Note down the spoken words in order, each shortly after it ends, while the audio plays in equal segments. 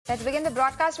Let's begin the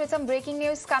broadcast with some breaking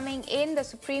news coming in. The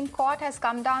Supreme Court has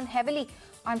come down heavily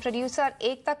on producer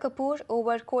Ekta Kapoor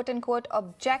over quote-unquote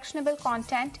objectionable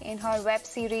content in her web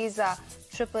series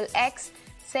XXX,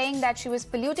 saying that she was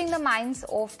polluting the minds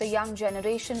of the young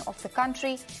generation of the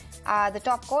country. The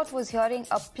top court was hearing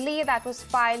a plea that was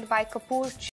filed by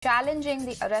Kapoor challenging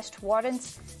the arrest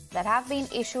warrants that have been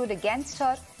issued against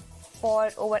her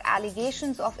over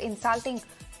allegations of insulting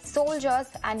soldiers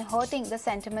and hurting the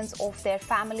sentiments of their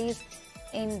families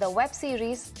in the web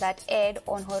series that aired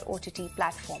on her OTT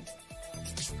platform.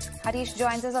 Harish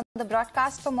joins us on the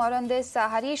broadcast for more on this.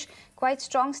 Harish, quite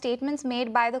strong statements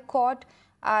made by the court.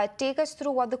 Take us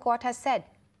through what the court has said.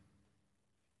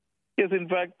 Yes, in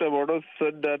fact, what was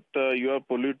said that you are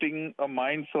polluting the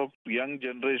minds of young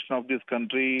generation of this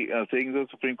country, saying the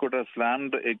Supreme Court has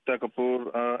slammed Ekta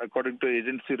Kapoor, according to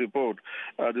agency report.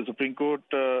 The Supreme Court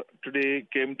today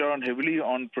came down heavily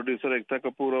on producer Ekta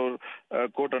Kapoor or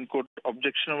quote-unquote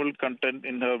objectionable content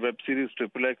in her web series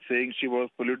XXX, saying she was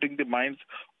polluting the minds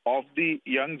of the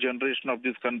young generation of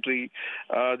this country.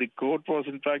 The court was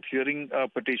in fact hearing a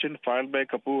petition filed by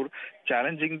Kapoor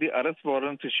challenging the arrest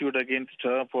warrants issued against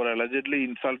her for allegedly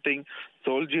insulting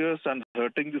soldiers and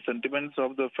hurting the sentiments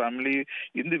of the family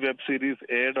in the web series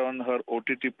aired on her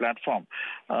OTT platform.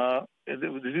 This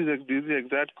is the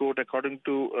exact quote according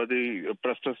to the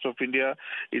Press Trust of India.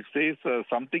 It says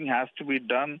something has to be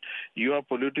done. You are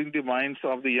polluting the minds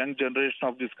of the young generation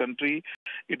of this country.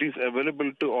 It is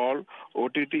available to all.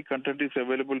 OTT content is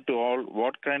available to all.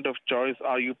 What kind of choice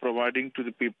are you providing to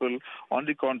the people? On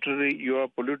the contrary, you are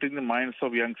polluting the minds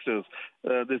of youngsters.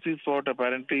 This is what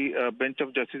apparently a bench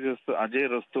of justices Ajay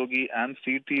Rastogi and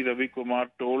C.T. Ravi Kumar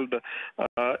told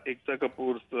Ekta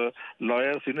Kapoor's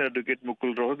lawyer, senior advocate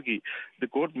Mukul Rohatgi. The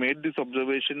court made this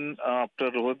observation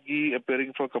after Rohatgi,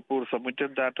 appearing for Kapoor,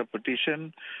 submitted that a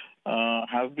petition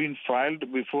has been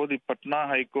filed before the Patna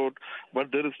High Court,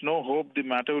 but there is no hope the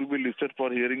matter will be listed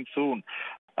for hearing soon.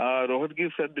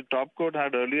 Rohatgi said the top court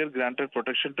had earlier granted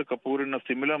protection to Kapoor in a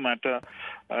similar matter.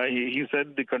 He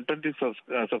said the content is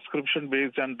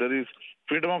subscription-based and there is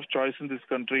freedom of choice in this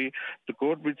country. The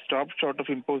court, which stopped short of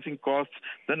imposing costs,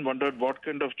 then wondered what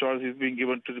kind of choice is being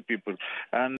given to the people.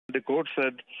 And the court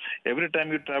said, every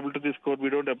time you travel to this court, we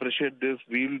don't appreciate this.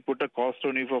 We will put a cost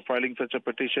on you for filing such a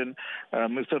petition.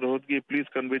 Mr. Rohatgi, please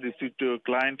convey this to your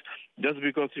client. Just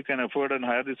because you can afford and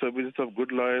hire the services of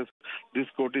good lawyers, this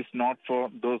court is not for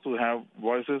those who have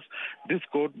voices. This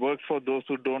court works for those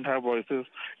who don't have voices.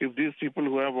 If these people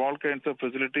who have all kinds of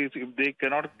facilities, if they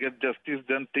cannot get justice,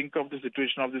 then think of the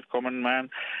situation of this common man.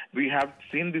 We have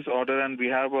seen this order and we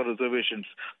have our reservations.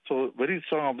 So very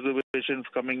strong observations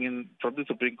coming in from the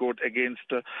Supreme Court against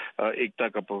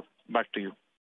Ekta Kapoor. Back to you.